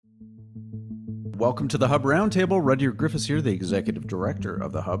Welcome to the Hub Roundtable. Rudyard Griffiths here, the Executive Director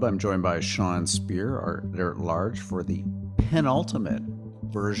of the Hub. I'm joined by Sean Speer, our Editor-at-Large, for the penultimate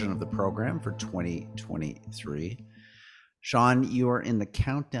version of the program for 2023. Sean, you are in the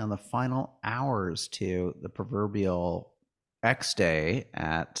countdown, the final hours to the proverbial X Day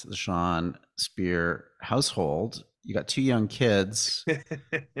at the Sean Speer household. You got two young kids.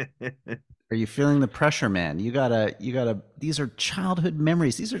 Are you feeling the pressure, man? You gotta, these are childhood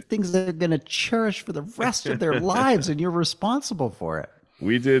memories. These are things that they're gonna cherish for the rest of their lives, and you're responsible for it.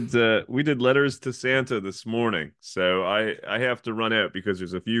 We did letters to Santa this morning, so I have to run out because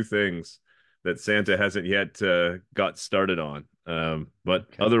there's a few things that Santa hasn't yet got started on. But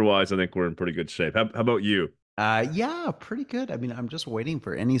Okay. otherwise, I think we're in pretty good shape. How about you? Yeah, pretty good. I mean, I'm just waiting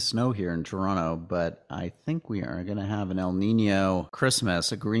for any snow here in Toronto, but I think we are going to have an El Nino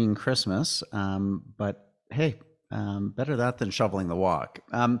Christmas, a green Christmas. But hey, better that than shoveling the walk.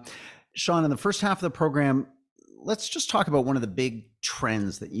 Sean, in the first half of the program, let's just talk about one of the big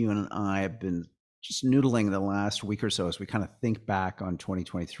trends that you and I have been just noodling the last week or so as we kind of think back on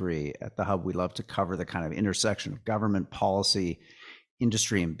 2023. At the Hub, we love to cover the kind of intersection of government, policy,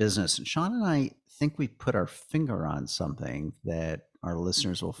 industry, and business. And Sean and I think we put our finger on something that our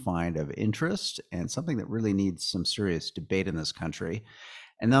listeners will find of interest and something that really needs some serious debate in this country.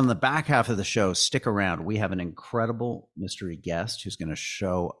 And then on the back half of the show, stick around. We have an incredible mystery guest who's going to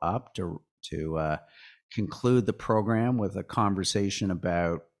show up to conclude the program with a conversation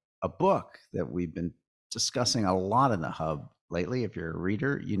about a book that we've been discussing a lot in the Hub lately. If you're a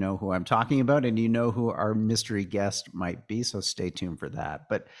reader, you know who I'm talking about, and you know who our mystery guest might be. So stay tuned for that.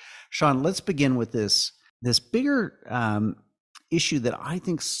 But Sean, let's begin with this bigger issue that I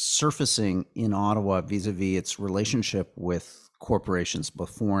think surfacing in Ottawa vis-a-vis its relationship with corporations,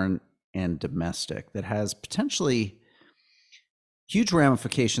 both foreign and domestic, that has potentially huge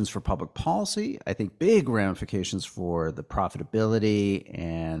ramifications for public policy. I think big ramifications for the profitability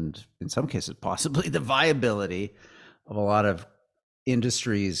and, in some cases, possibly the viability of a lot of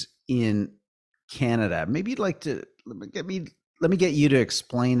industries in Canada. Maybe you'd like to let me get you to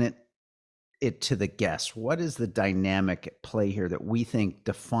explain it to the guests. What is the dynamic at play here that we think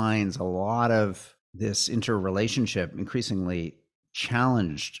defines a lot of this interrelationship, increasingly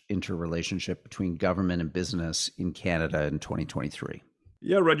challenged interrelationship between government and business in Canada in 2023?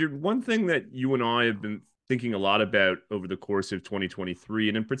 Yeah, Roger, one thing that you and I have been thinking a lot about over the course of 2023,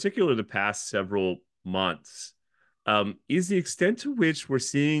 and in particular the past several months, is the extent to which we're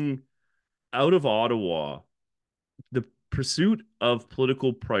seeing out of Ottawa the pursuit of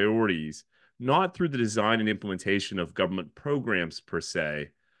political priorities, not through the design and implementation of government programs per se,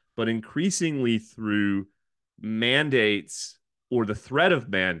 but increasingly through mandates or the threat of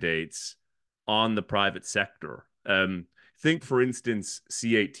mandates on the private sector. Think, for instance,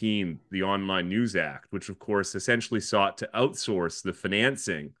 C-18, the Online News Act, which, of course, essentially sought to outsource the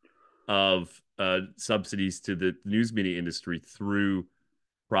financing of subsidies to the news media industry through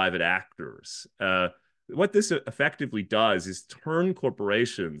private actors. What this effectively does is turn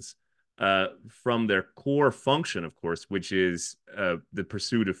corporations from their core function, of course, which is the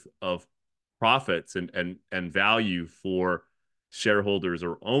pursuit of profits and value for shareholders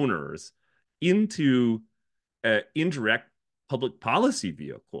or owners, into indirect public policy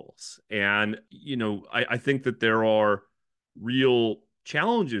vehicles. And, I think that there are real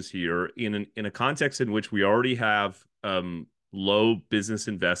challenges here in a context in which we already have low business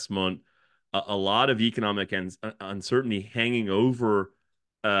investment, a lot of economic uncertainty hanging over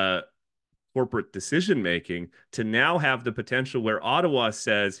corporate decision making, to now have the potential where Ottawa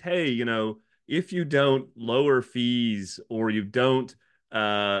says, hey, if you don't lower fees or you don't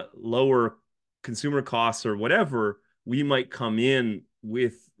lower consumer costs or whatever, we might come in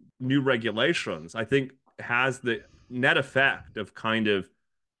with new regulations. I think has the net effect of kind of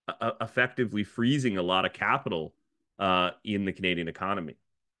effectively freezing a lot of capital in the Canadian economy.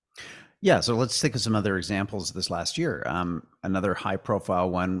 Yeah, so let's think of some other examples this last year. Another high-profile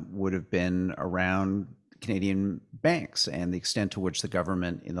one would have been around Canadian banks and the extent to which the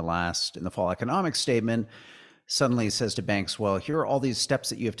government in the fall economic statement suddenly says to banks, well, here are all these steps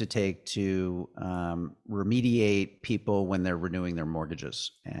that you have to take to remediate people when they're renewing their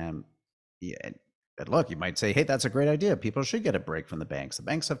mortgages. And look, you might say, hey, that's a great idea. People should get a break from the banks. The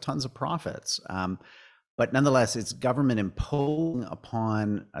banks have tons of profits. But nonetheless, it's government imposing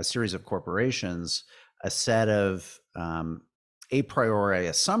upon a series of corporations a set of a priori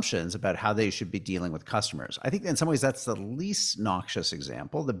assumptions about how they should be dealing with customers. I think in some ways that's the least noxious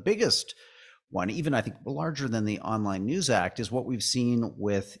example. The biggest one, even I think larger than the Online News Act, is what we've seen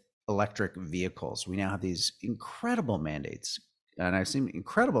with electric vehicles. We now have these incredible mandates and I seem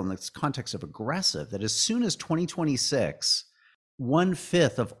incredible in this context of aggressive, that as soon as 2026,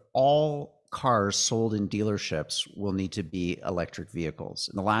 1/5 of all cars sold in dealerships will need to be electric vehicles.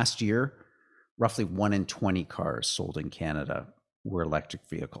 In the last year, roughly 1 in 20 cars sold in Canada were electric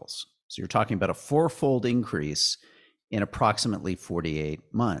vehicles. So you're talking about a fourfold increase in approximately 48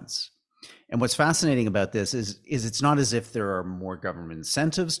 months. And what's fascinating about this is it's not as if there are more government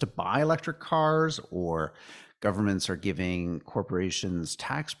incentives to buy electric cars, or governments are giving corporations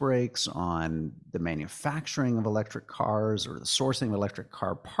tax breaks on the manufacturing of electric cars or the sourcing of electric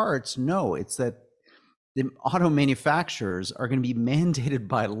car parts. No, it's that the auto manufacturers are going to be mandated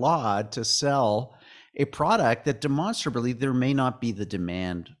by law to sell a product that demonstrably there may not be the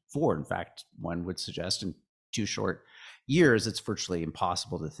demand for. In fact, one would suggest in 2 short years, it's virtually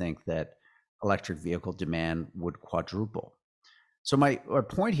impossible to think that electric vehicle demand would quadruple. So my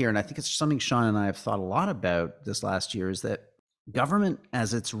point here, and I think it's something Sean and I have thought a lot about this last year, is that government,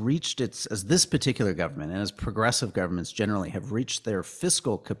 as this particular government and as progressive governments generally have reached their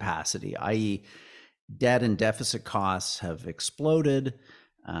fiscal capacity, i.e., debt and deficit costs have exploded,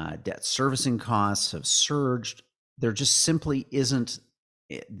 debt servicing costs have surged. There just simply isn't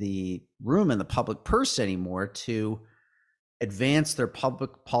the room in the public purse anymore to advance their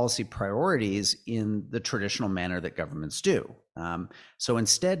public policy priorities in the traditional manner that governments do. So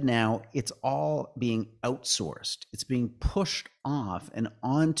instead, now it's all being outsourced. It's being pushed off and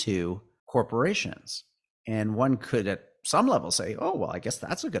onto corporations. And one could, at some level, say, oh, well, I guess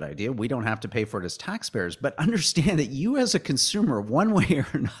that's a good idea. We don't have to pay for it as taxpayers. But understand that you, as a consumer, one way or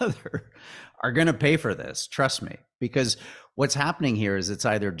another, are going to pay for this. Trust me. Because what's happening here is it's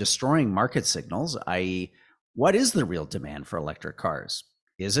either destroying market signals, i.e., what is the real demand for electric cars?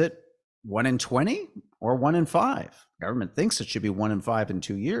 Is it 1 in 20 or 1 in 5? Government thinks it should be 1 in 5 in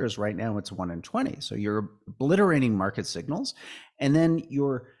 2 years. Right now, it's 1 in 20. So you're obliterating market signals. And then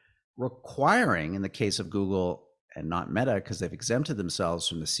you're requiring, in the case of Google and not Meta, because they've exempted themselves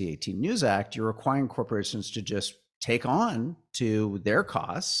from the C-18 News Act, you're requiring corporations to just take on to their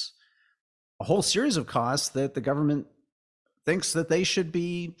costs a whole series of costs that the government thinks that they should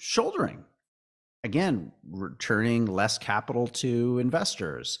be shouldering. Again, returning less capital to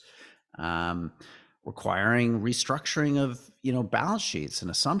investors, requiring restructuring of balance sheets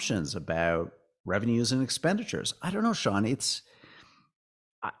and assumptions about revenues and expenditures. I don't know, Sean. If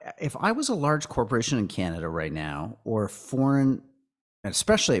I was a large corporation in Canada right now, or foreign,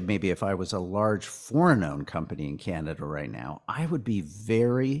 especially maybe if I was a large foreign-owned company in Canada right now, I would be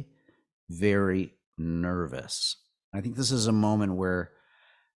very, very nervous. I think this is a moment where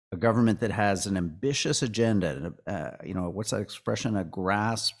a government that has an ambitious agenda, what's that expression? A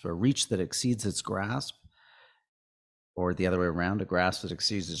reach that exceeds its grasp, or the other way around, a grasp that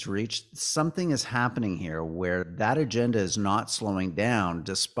exceeds its reach. Something is happening here where that agenda is not slowing down,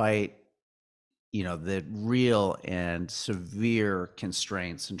 despite the real and severe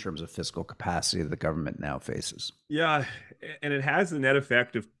constraints in terms of fiscal capacity that the government now faces. Yeah, and it has the net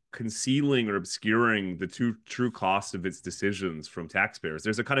effect of concealing or obscuring the true cost of its decisions from taxpayers.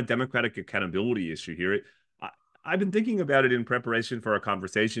 There's a kind of democratic accountability issue here. I've been thinking about it in preparation for our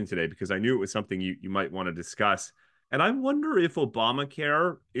conversation today because I knew it was something you might want to discuss. And I wonder if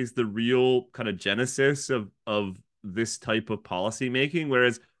Obamacare is the real kind of genesis of this type of policy making,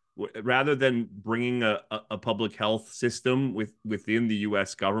 whereas rather than bringing a public health system within the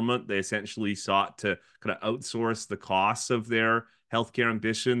U.S. government, they essentially sought to kind of outsource the costs of their healthcare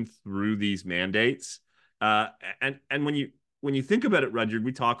ambition through these mandates. And when you think about it, Rudyard,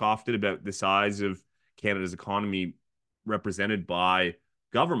 we talk often about the size of Canada's economy represented by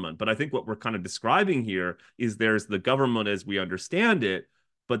government. But I think what we're kind of describing here is there's the government as we understand it,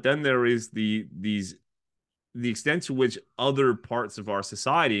 but then there is the extent to which other parts of our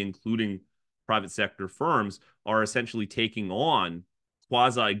society, including private sector firms, are essentially taking on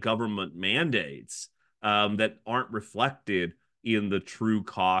quasi-government mandates that aren't reflected in the true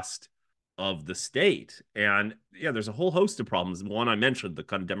cost of the state. And yeah, there's a whole host of problems. One I mentioned, the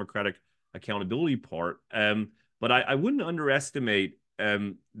kind of democratic accountability part. But I wouldn't underestimate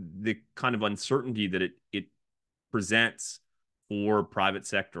the kind of uncertainty that it presents for private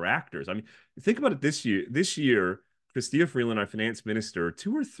sector actors. I mean, think about it this year. This year, Chrystia Freeland, our finance minister,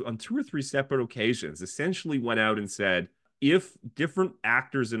 on two or three separate occasions, essentially went out and said, if different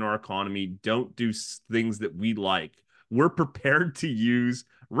actors in our economy don't do things that we like, we're prepared to use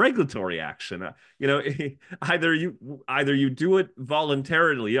regulatory action. Either you do it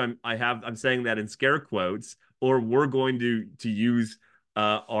voluntarily. I'm saying that in scare quotes, or we're going to use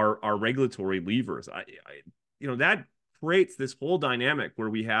our regulatory levers. That creates this whole dynamic where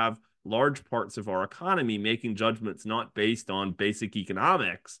we have large parts of our economy making judgments not based on basic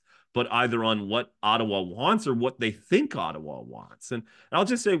economics, but either on what Ottawa wants or what they think Ottawa wants. And I'll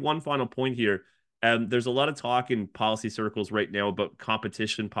just say one final point here. There's a lot of talk in policy circles right now about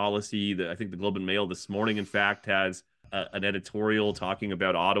competition policy. I think the Globe and Mail this morning, in fact, has an editorial talking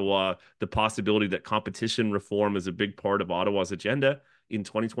about Ottawa, the possibility that competition reform is a big part of Ottawa's agenda in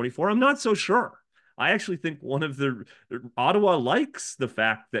 2024. I'm not so sure. I actually think one of the Ottawa likes the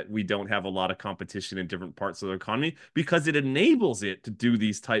fact that we don't have a lot of competition in different parts of the economy because it enables it to do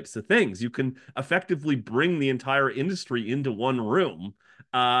these types of things. You can effectively bring the entire industry into one room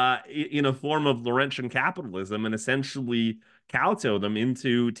in a form of Laurentian capitalism and essentially kowtow them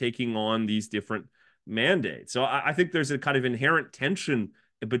into taking on these different mandates. So I think there's a kind of inherent tension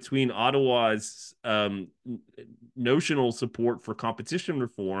between Ottawa's notional support for competition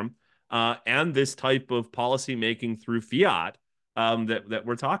reform and this type of policy making through fiat that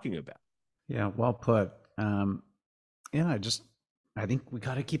we're talking about. Yeah, well put. Yeah, I think we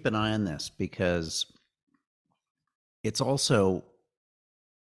got to keep an eye on this because it's also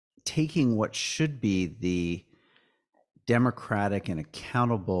taking what should be the democratic and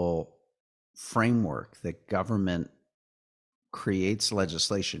accountable framework that government creates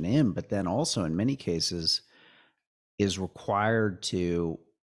legislation in, but then also in many cases is required to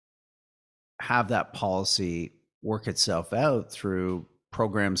have that policy work itself out through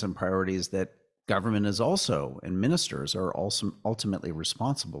programs and priorities that government is also and ministers are also ultimately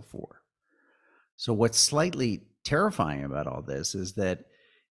responsible for. So what's slightly terrifying about all this is that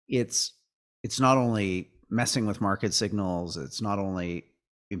it's not only messing with market signals, it's not only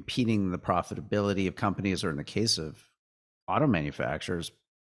impeding the profitability of companies, or in the case of auto manufacturers,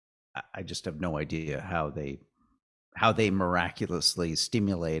 I just have no idea how they miraculously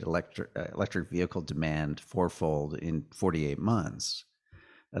stimulate electric vehicle demand fourfold in 48 months.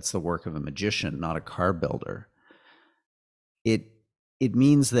 That's the work of a magician, not a car builder. It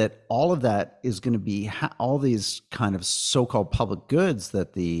means that all of that is going to be all these kind of so-called public goods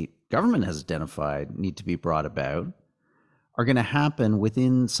that the government has identified need to be brought about are going to happen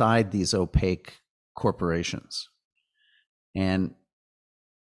inside these opaque corporations. And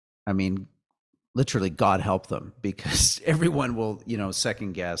I mean, literally, God help them, because everyone will,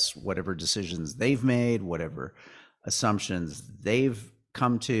 second guess whatever decisions they've made, whatever assumptions they've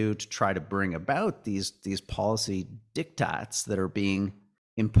come to try to bring about these policy diktats that are being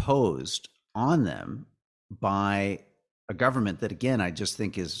imposed on them by a government that, again, I just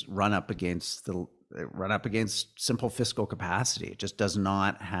think is run up against simple fiscal capacity. It just does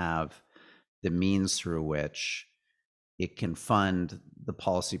not have the means through which it can fund the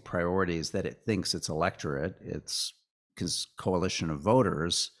policy priorities that it thinks its electorate, its coalition of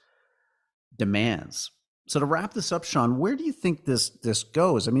voters, demands. So to wrap this up, Sean, where do you think this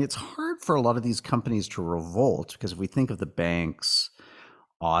goes? I mean, it's hard for a lot of these companies to revolt, because if we think of the banks,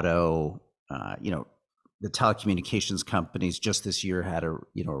 auto, the telecommunications companies just this year had a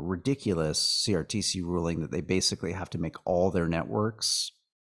ridiculous CRTC ruling that they basically have to make all their networks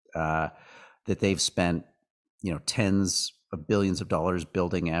that they've spent tens of billions of dollars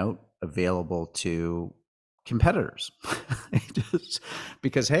building out available to competitors. Just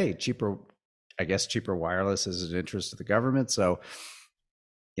because, hey, cheaper wireless is an interest of the government. So,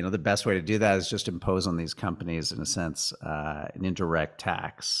 the best way to do that is just impose on these companies, in a sense, an indirect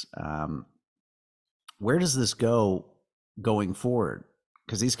tax. Where does this go going forward?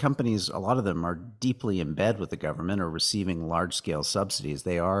 Because these companies, a lot of them are deeply in bed with the government or receiving large scale subsidies.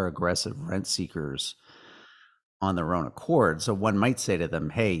 They are aggressive rent seekers on their own accord. So one might say to them,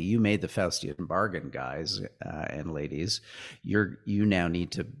 hey, you made the Faustian bargain, guys and ladies. You now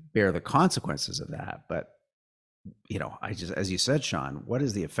need to bear the consequences of that. But, as you said, Sean, what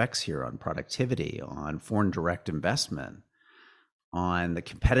is the effects here on productivity, on foreign direct investment, on the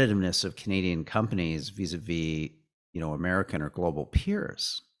competitiveness of Canadian companies vis-a-vis, American or global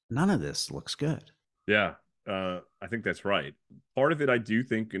peers? None of this looks good. Yeah. I think that's right. Part of it, I do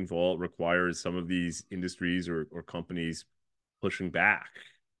think, requires some of these industries or companies pushing back.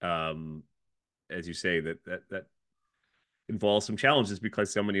 As you say, that involves some challenges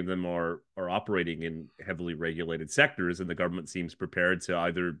because so many of them are operating in heavily regulated sectors, and the government seems prepared to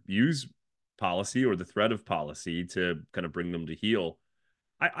either use policy or the threat of policy to kind of bring them to heel.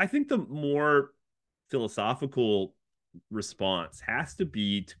 I think the more philosophical response has to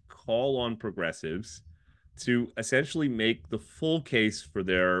be to call on progressives to essentially make the full case for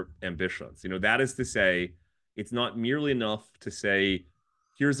their ambitions. That is to say, it's not merely enough to say,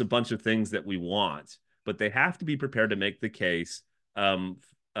 here's a bunch of things that we want, but they have to be prepared to make the case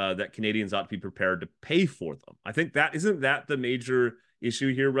that Canadians ought to be prepared to pay for them. I think that isn't that the major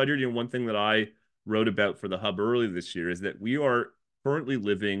issue here, Rudyard. One thing that I wrote about for the Hub early this year is that we are currently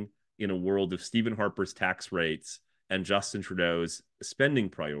living in a world of Stephen Harper's tax rates and Justin Trudeau's spending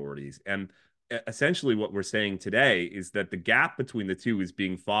priorities. And essentially what we're saying today is that the gap between the two is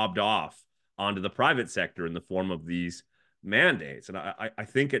being fobbed off onto the private sector in the form of these mandates. And I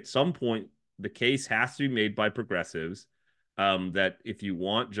think at some point the case has to be made by progressives that if you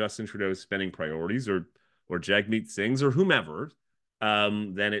want Justin Trudeau's spending priorities or Jagmeet Singh's or whomever,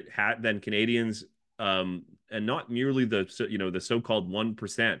 then Canadians and not merely the so-called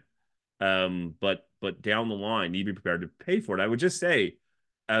 1%, but down the line need to be prepared to pay for it. I would just say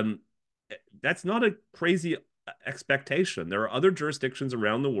that's not a crazy expectation. There are other jurisdictions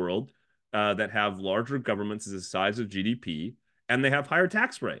around the world that have larger governments as the size of GDP, and they have higher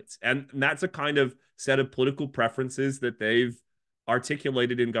tax rates. And that's a kind of set of political preferences that they've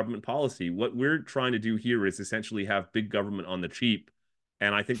articulated in government policy. What we're trying to do here is essentially have big government on the cheap.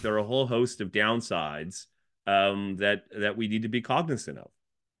 And I think there are a whole host of downsides that we need to be cognizant of.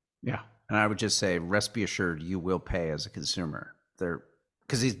 Yeah. And I would just say, rest be assured, you will pay as a consumer.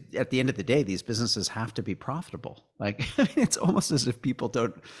 Because at the end of the day, these businesses have to be profitable. Like, it's almost as if people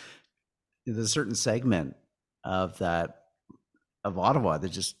don't, there's a certain segment of Ottawa that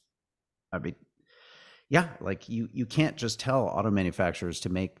just, I mean, yeah, like you can't just tell auto manufacturers to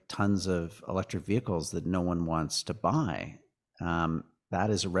make tons of electric vehicles that no one wants to buy. That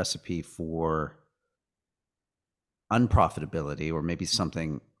is a recipe for unprofitability, or maybe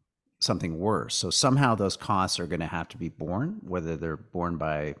something worse. So somehow those costs are going to have to be borne, whether they're borne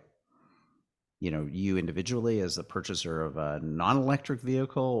by you individually as the purchaser of a non-electric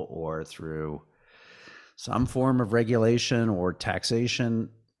vehicle, or through some form of regulation or taxation,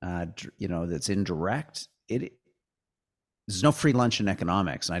 that's indirect. There's no free lunch in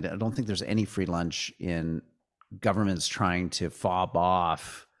economics. And I don't think there's any free lunch in governments trying to fob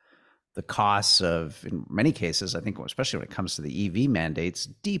off the costs of, in many cases, I think, especially when it comes to the EV mandates,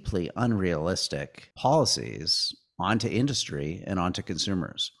 deeply unrealistic policies onto industry and onto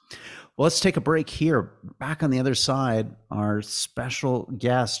consumers. Well, let's take a break here. Back on the other side, our special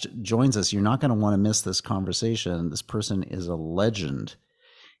guest joins us. You're not going to want to miss this conversation. This person is a legend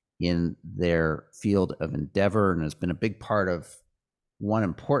in their field of endeavor and has been a big part of one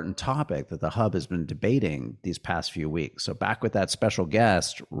important topic that the Hub has been debating these past few weeks. So back with that special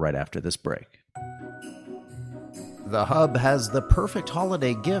guest right after this break. The Hub has the perfect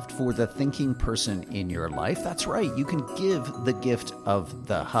holiday gift for the thinking person in your life. That's right, you can give the gift of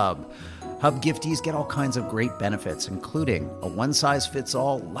the Hub. Hub giftees get all kinds of great benefits, including a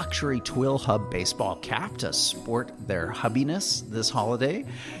one-size-fits-all luxury twill Hub baseball cap to sport their hubbiness this holiday.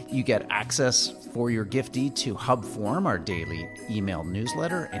 You get access for your giftee to Hub Forum, our daily email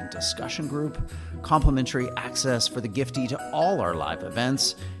newsletter and discussion group, complimentary access for the giftee to all our live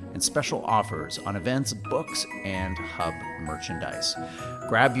events, and special offers on events, books, and Hub merchandise.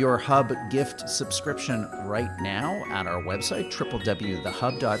 Grab your Hub gift subscription right now at our website,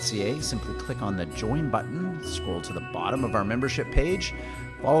 www.thehub.ca. Simply click on the Join button, scroll to the bottom of our membership page,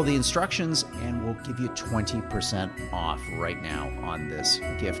 follow the instructions, and we'll give you 20% off right now on this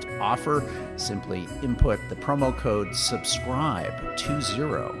gift offer. Simply input the promo code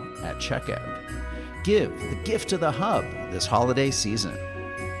SUBSCRIBE20 at checkout. Give the gift to the Hub this holiday season.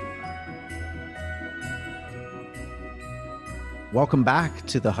 Welcome back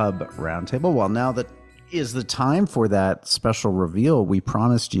to the Hub Roundtable. Well, now that is the time for that special reveal. We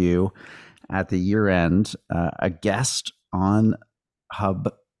promised you at the year end a guest on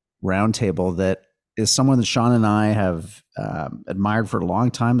Hub Roundtable that is someone that Sean and I have admired for a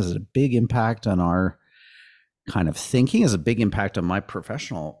long time, has a big impact on our kind of thinking, has a big impact on my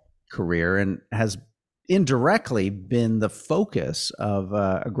professional career, and has indirectly been the focus of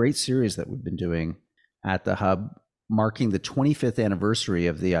a great series that we've been doing at the Hub, marking the 25th anniversary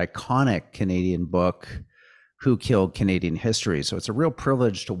of the iconic Canadian book, Who Killed Canadian History. So it's a real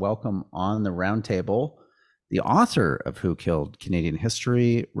privilege to welcome on the roundtable the author of Who Killed Canadian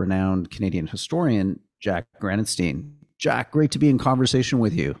History, renowned Canadian historian, Jack Granatstein. Jack, great to be in conversation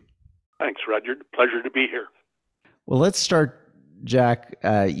with you. Thanks, Roger. Pleasure to be here. Well, let's start, Jack,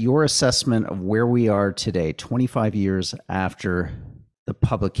 your assessment of where we are today, 25 years after the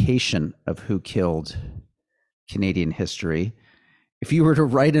publication of Who Killed Canadian History. If you were to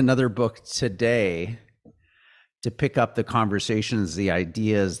write another book today to pick up the conversations, the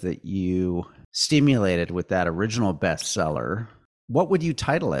ideas that you stimulated with that original bestseller, what would you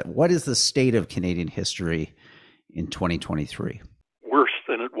title it? What is the state of Canadian history in 2023? Worse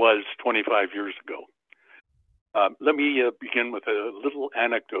than it was 25 years ago. Let me begin with a little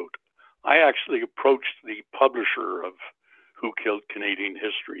anecdote. I actually approached the publisher of Who Killed Canadian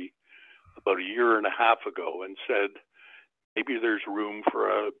History about a year and a half ago and said, maybe there's room for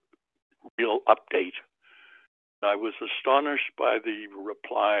a real update. I was astonished by the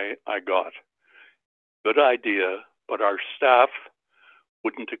reply I got. Good idea, but our staff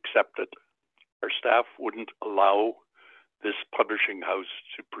wouldn't accept it. Our staff wouldn't allow this publishing house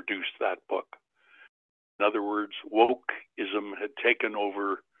to produce that book. In other words, wokeism had taken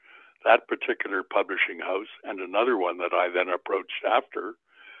over that particular publishing house and another one that I then approached after,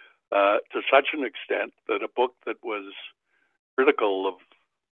 to such an extent that a book that was critical of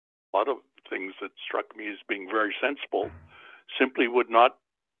a lot of things that struck me as being very sensible simply would not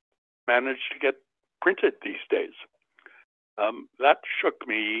manage to get printed these days. That shook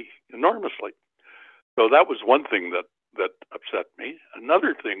me enormously. So that was one thing that upset me.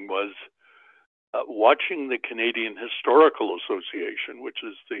 Another thing was watching the Canadian Historical Association, which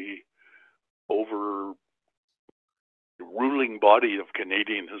is the ruling body of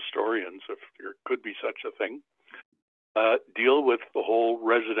Canadian historians, if there could be such a thing, deal with the whole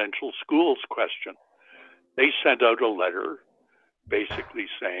residential schools question. They sent out a letter basically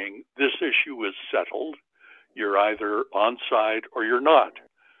saying, this issue is settled. You're either on side or you're not.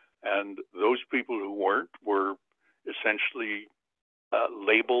 And those people who weren't were essentially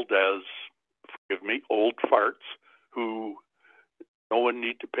labeled as, forgive me, old farts who no one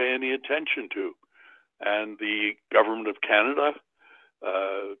need to pay any attention to. And the government of Canada,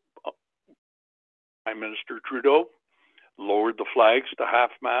 Prime Minister Trudeau, lowered the flags to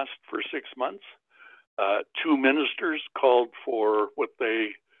half-mast for 6 months. Two ministers called for what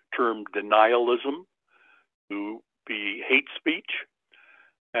they termed denialism to be hate speech.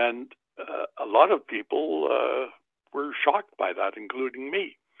 And a lot of people were shocked by that, including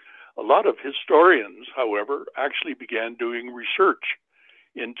me. A lot of historians, however, actually began doing research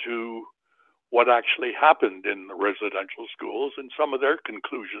into what actually happened in the residential schools, and some of their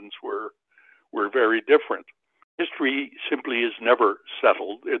conclusions were very different. History simply is never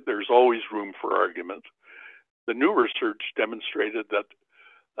settled. There's always room for argument. The new research demonstrated that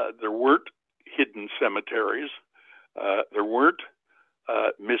there weren't hidden cemeteries, there weren't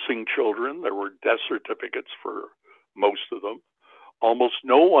missing children, there were death certificates for most of them. Almost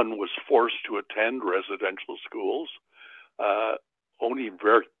no one was forced to attend residential schools. Only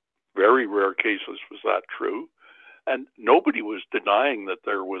very, very rare cases was that true. And nobody was denying that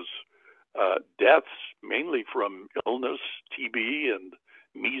there was deaths, mainly from illness, TB and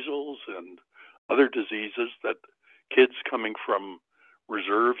measles and other diseases that kids coming from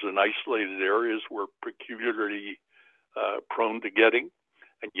reserves and isolated areas were peculiarly prone to getting.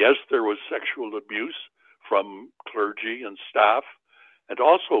 And yes, there was sexual abuse from clergy and staff, and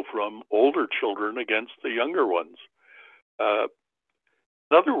also from older children against the younger ones.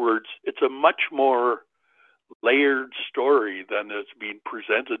 In other words, it's a much more layered story than is being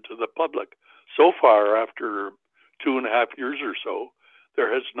presented to the public. So far, after 2.5 years or so,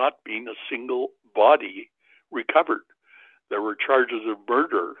 there has not been a single body recovered. There were charges of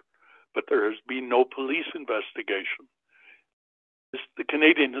murder, but there has been no police investigation. The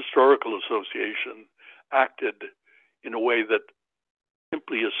Canadian Historical Association acted in a way that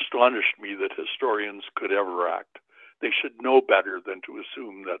simply astonished me that historians could ever act. They should know better than to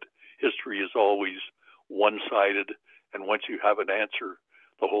assume that history is always one-sided, and once you have an answer,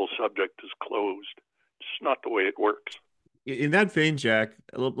 the whole subject is closed. It's not the way it works. In that vein, Jack,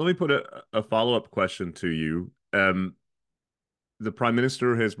 let me put a follow-up question to you. The Prime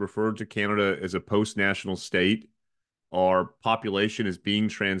Minister has referred to Canada as a post-national state. Our population is being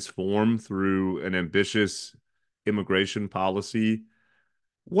transformed through an ambitious immigration policy.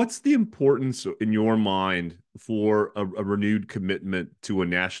 What's the importance in your mind for a renewed commitment to a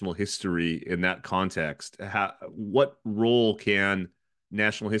national history in that context? What role can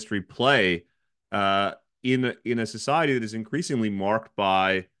national history play in a society that is increasingly marked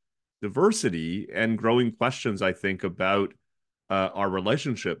by diversity and growing questions, I think, about our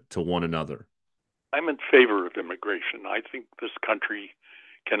relationship to one another? I'm in favor of immigration. I think this country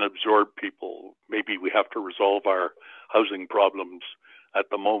can absorb people. Maybe we have to resolve our housing problems at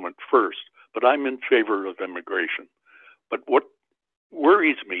the moment first, but I'm in favor of immigration. But what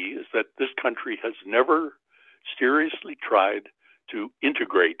worries me is that this country has never seriously tried to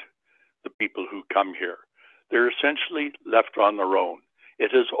integrate the people who come here. They're essentially left on their own.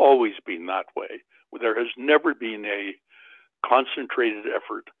 It has always been that way. There has never been a concentrated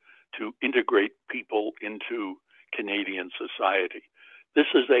effort to integrate people into Canadian society. This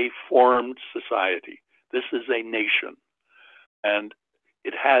is a formed society. This is a nation. And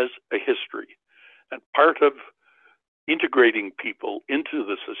it has a history. And part of integrating people into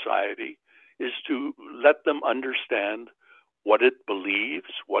the society is to let them understand what it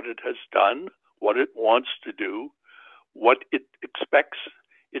believes, what it has done, what it wants to do, what it expects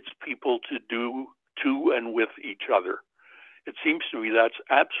its people to do to and with each other. It seems to me that's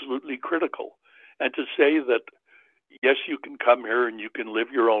absolutely critical. And to say that, yes, you can come here and you can live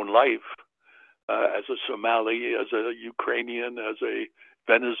your own life as a Somali, as a Ukrainian, as a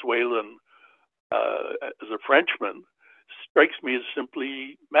Venezuelan, as a Frenchman, strikes me as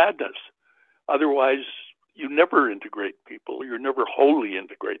simply madness. Otherwise, you never integrate people. You never wholly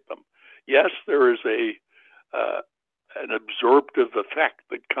integrate them. Yes, there is an absorptive effect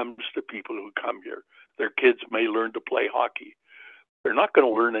that comes to people who come here. Their kids may learn to play hockey. They're not going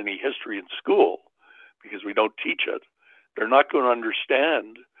to learn any history in school because we don't teach it. They're not going to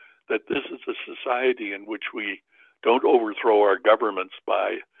understand that this is a society in which we don't overthrow our governments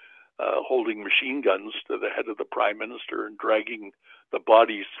by holding machine guns to the head of the prime minister and dragging the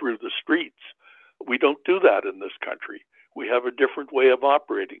bodies through the streets. We don't do that in this country. We have a different way of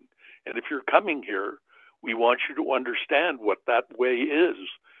operating. And if you're coming here, we want you to understand what that way is.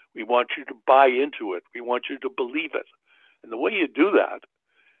 We want you to buy into it. We want you to believe it. And the way you do that,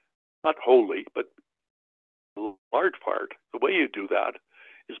 not wholly, but in large part, the way you do that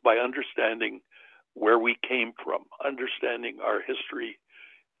is by understanding where we came from, understanding our history,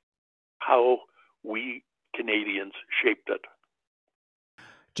 how we Canadians shaped it.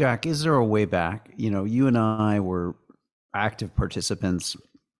 Jack, is there a way back? You and I were active participants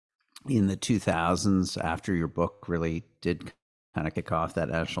in the 2000s after your book really did kind of kick off that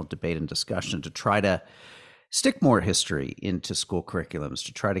national debate and discussion to try to stick more history into school curriculums,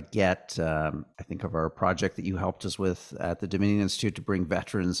 to try to get, I think of our project that you helped us with at the Dominion Institute to bring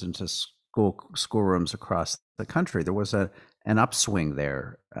veterans into schoolrooms across the country. There was an upswing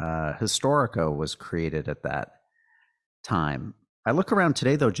there. Historica was created at that time. I look around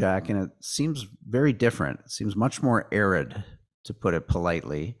today, though, Jack, and it seems very different. It seems much more arid, to put it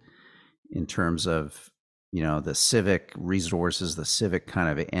politely, in terms of, the civic resources, the civic kind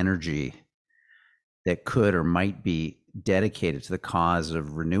of energy that could or might be dedicated to the cause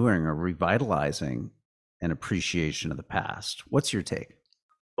of renewing or revitalizing an appreciation of the past. What's your take?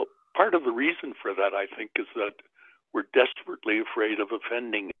 Well, part of the reason for that, I think, is that we're desperately afraid of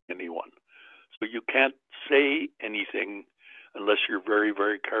offending anyone. So you can't say anything unless you're very,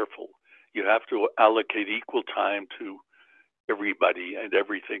 very careful. You have to allocate equal time to everybody and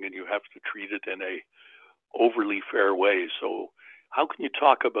everything, and you have to treat it in a overly fair way. So how can you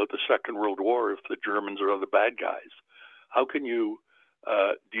talk about the Second World War if the Germans are the bad guys? How can you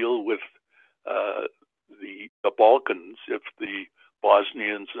deal with the Balkans if the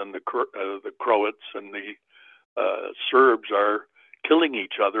Bosnians and the Croats and the Serbs are killing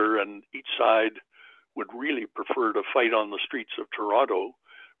each other, and each side would really prefer to fight on the streets of Toronto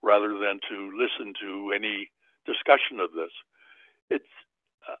rather than to listen to any discussion of this?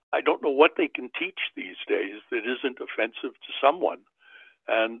 I don't know what they can teach these days that isn't offensive to someone.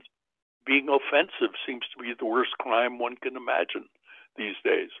 And being offensive seems to be the worst crime one can imagine these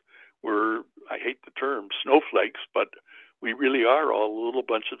days. I hate the term snowflakes, but we really are all a little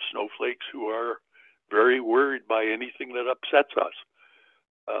bunch of snowflakes who are very worried by anything that upsets us.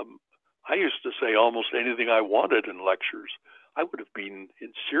 I used to say almost anything I wanted in lectures. I would have been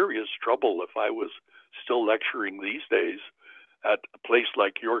in serious trouble if I was still lecturing these days at a place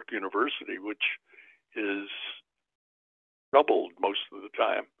like York University, which is troubled most of the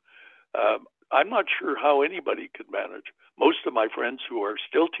time. I'm not sure how anybody could manage. Most of my friends who are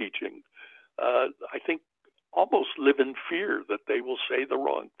still teaching, I think, almost live in fear that they will say the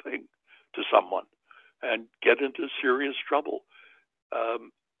wrong thing to someone and get into serious trouble.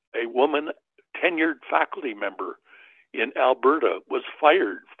 A woman, tenured faculty member in Alberta, was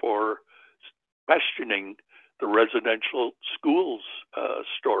fired for questioning the residential schools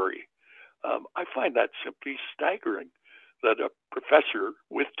story. I find that simply staggering that a professor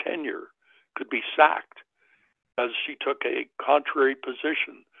with tenure could be sacked because she took a contrary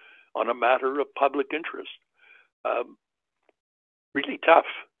position on a matter of public interest. Really tough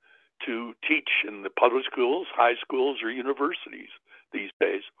to teach in the public schools, high schools, or universities these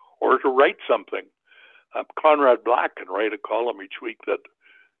days, or to write something. Conrad Black can write a column each week that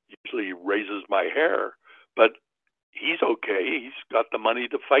usually raises my hair, but he's okay. He's got the money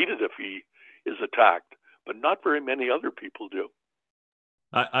to fight it if he is attacked, but not very many other people do.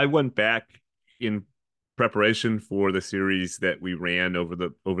 I went back in preparation for the series that we ran over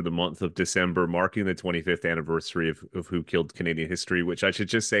the month of December, marking the 25th anniversary of Who Killed Canadian History, which I should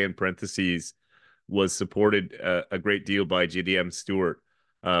just say in parentheses was supported a great deal by JDM Stewart,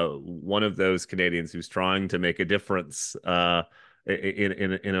 one of those Canadians who's trying to make a difference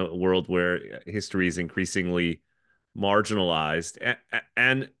in a world where history is increasingly marginalized.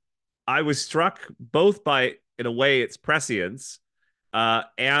 And I was struck both by, in a way, its prescience,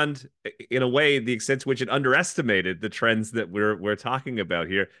 and in a way, the extent to which it underestimated the trends that we're talking about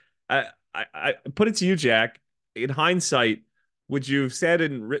here. I put it to you, Jack. In hindsight, would you have said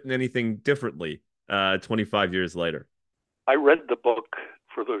and written anything differently 25 years later? I read the book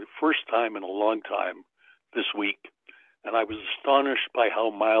for the first time in a long time this week, and I was astonished by how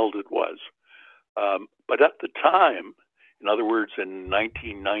mild it was. But at the time, in other words, in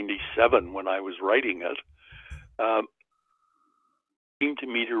 1997, when I was writing it, it seemed to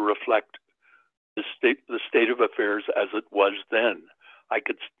me to reflect the state of affairs as it was then.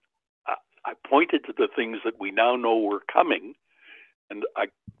 I pointed to the things that we now know were coming, and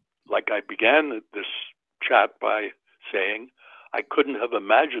I began this chat by saying I couldn't have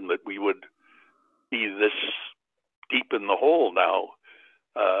imagined that we would be this deep in the hole now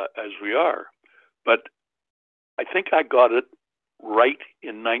as we are. But I think I got it right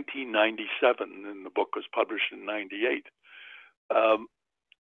in 1997, and the book was published in 98. If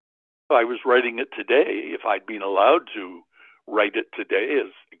I was writing it today, if I'd been allowed to write it today,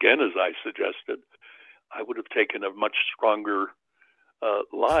 as I suggested, I would have taken a much stronger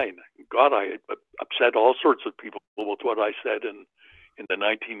line. God, I upset all sorts of people with what I said in the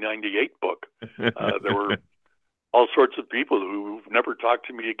 1998 book. There were all sorts of people who've never talked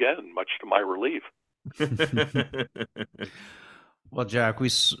to me again, much to my relief. Well, Jack, we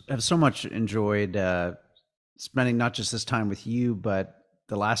have so much enjoyed spending not just this time with you, but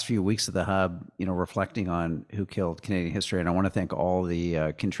the last few weeks of the Hub, reflecting on who killed Canadian history. And I want to thank all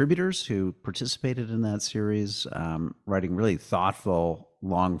the contributors who participated in that series, writing really thoughtful,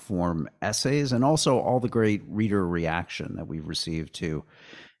 long-form essays, and also all the great reader reaction that we've received to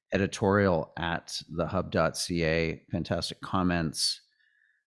editorial at thehub.ca. Fantastic comments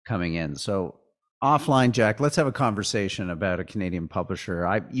coming in. So offline, Jack, let's have a conversation about a Canadian publisher.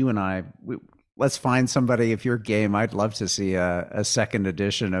 Let's find somebody. If you're game, I'd love to see a second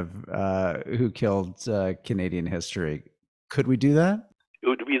edition of Who Killed Canadian History. Could we do that? It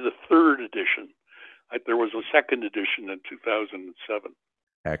would be the third edition. There was a second edition in 2007.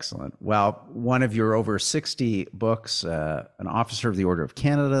 Excellent. Well, one of your over 60 books, an officer of the Order of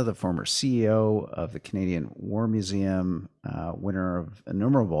Canada, the former CEO of the Canadian War Museum, winner of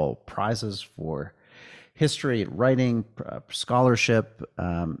innumerable prizes for history, writing, scholarship.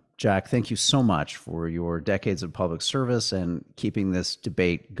 Jack, thank you so much for your decades of public service and keeping this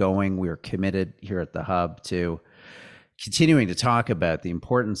debate going. We are committed here at the Hub to continuing to talk about the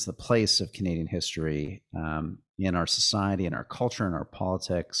importance, the place of Canadian history in our society, in our culture, in our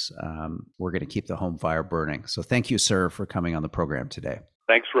politics. We're going to keep the home fire burning. So thank you, sir, for coming on the program today.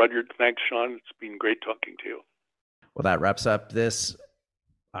 Thanks, Rudyard. Thanks, Sean. It's been great talking to you. Well, that wraps up this,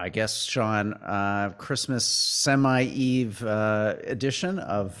 I guess, Sean, Christmas semi-eve edition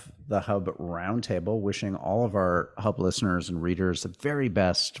of the Hub Roundtable. Wishing all of our Hub listeners and readers the very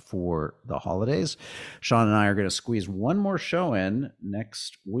best for the holidays. Sean and I are going to squeeze one more show in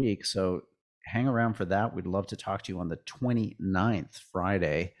next week, so hang around for that. We'd love to talk to you on the 29th,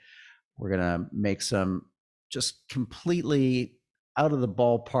 Friday. We're going to make some just completely out of the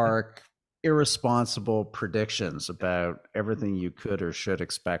ballpark, irresponsible predictions about everything you could or should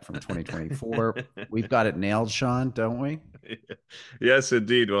expect from 2024. We've got it nailed, Sean, don't we? Yes,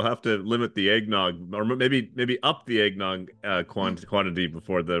 indeed. We'll have to limit the eggnog, or maybe up the eggnog quantity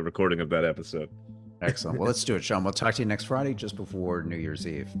before the recording of that episode. Excellent. Well, let's do it, Sean. We'll talk to you next Friday, just before New Year's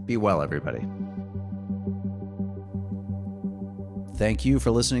Eve. Be well, everybody. Thank you for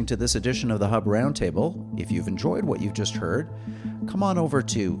listening to this edition of the Hub Roundtable. If you've enjoyed what you've just heard, come on over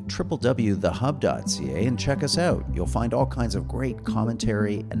to www.thehub.ca and check us out. You'll find all kinds of great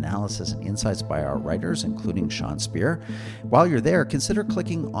commentary, analysis, and insights by our writers, including Sean Speer. While you're there, consider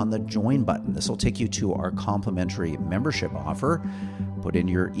clicking on the Join button. This will take you to our complimentary membership offer. Put in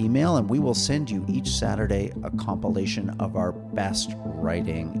your email, and we will send you each Saturday a compilation of our best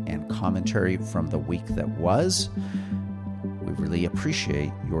writing and commentary from the week that was. We really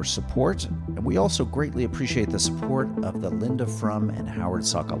appreciate your support, and we also greatly appreciate the support of the Linda Frum and Howard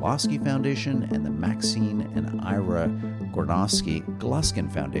Sokolowski Foundation and the Maxine and Ira Gornowski-Gluskin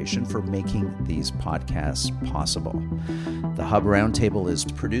Foundation for making these podcasts possible. The Hub Roundtable is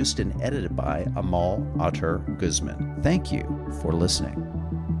produced and edited by Amal Atar Guzman. Thank you for listening.